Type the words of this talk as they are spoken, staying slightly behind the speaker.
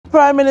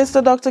Prime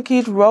Minister Dr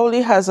Keith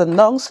Rowley has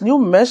announced new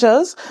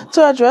measures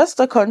to address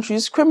the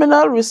country's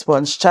criminal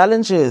response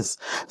challenges.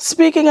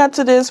 Speaking at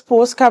today's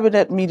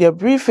post-cabinet media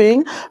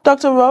briefing,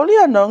 Dr Rowley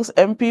announced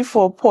MP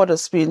for Port of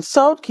Spain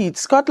South Keith,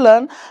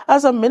 Scotland,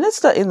 as a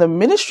minister in the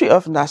Ministry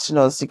of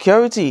National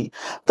Security.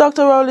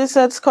 Dr Rowley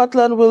said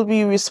Scotland will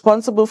be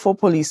responsible for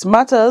police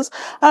matters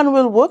and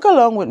will work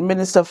along with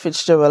Minister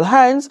Fitzgerald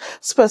Hinds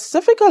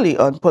specifically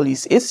on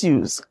police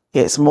issues.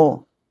 Here's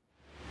more.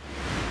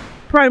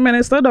 Prime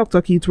Minister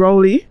Dr Keith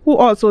Rowley, who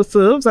also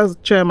serves as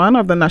chairman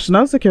of the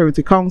National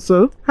Security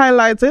Council,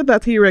 highlighted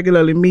that he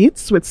regularly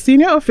meets with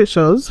senior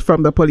officials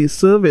from the police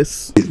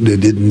service. They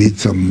did need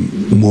some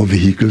more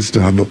vehicles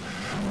to have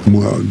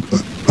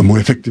a more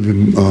effective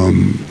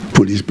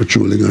police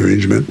patrolling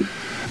arrangement.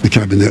 The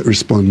cabinet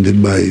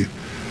responded by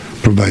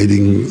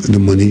providing the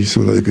money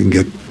so that they can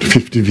get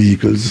 50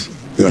 vehicles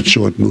at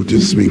short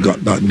notice. We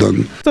got that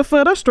done. To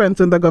further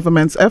strengthen the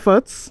government's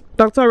efforts,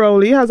 Dr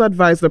Rowley has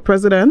advised the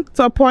President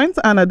to appoint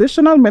an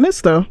additional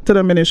minister to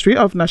the Ministry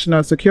of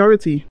National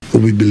Security.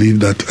 We believe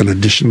that an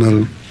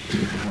additional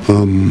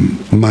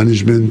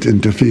management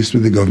interface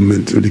with the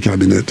government, with the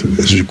cabinet,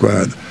 is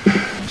required.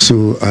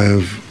 So I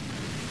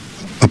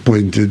have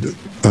appointed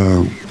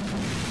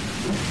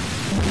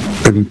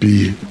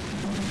MP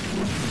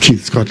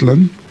Keith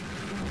Scotland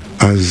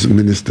as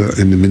minister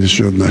in the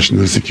Ministry of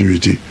National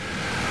Security,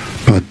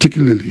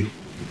 particularly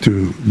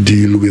to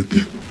deal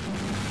with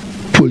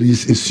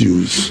police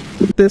issues.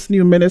 This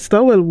new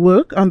minister will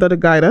work under the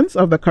guidance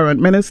of the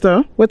current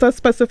minister with a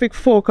specific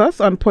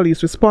focus on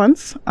police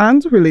response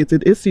and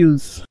related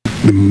issues.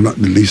 Not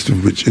the least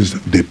of which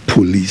is the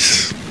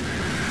police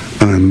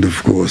and,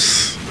 of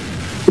course,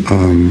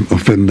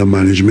 offender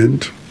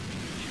management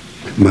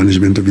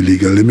of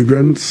illegal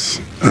immigrants,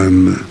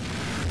 and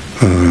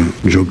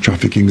drug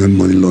trafficking and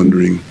money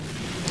laundering,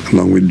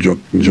 along with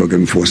drug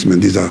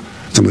enforcement. These are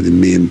some of the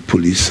main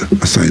police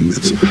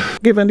assignments.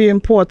 Given the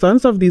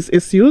importance of these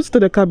issues to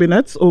the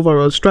Cabinet's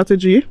overall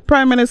strategy,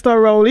 Prime Minister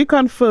Rowley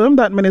confirmed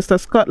that Minister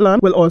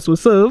Scotland will also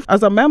serve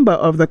as a member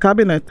of the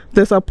Cabinet.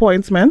 This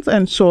appointment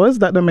ensures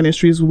that the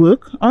Ministry's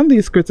work on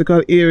these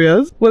critical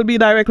areas will be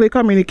directly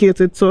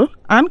communicated to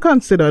and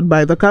considered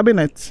by the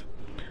Cabinet.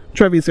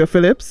 Travisio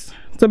Phillips,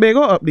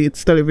 Tobago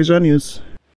Updates Television News.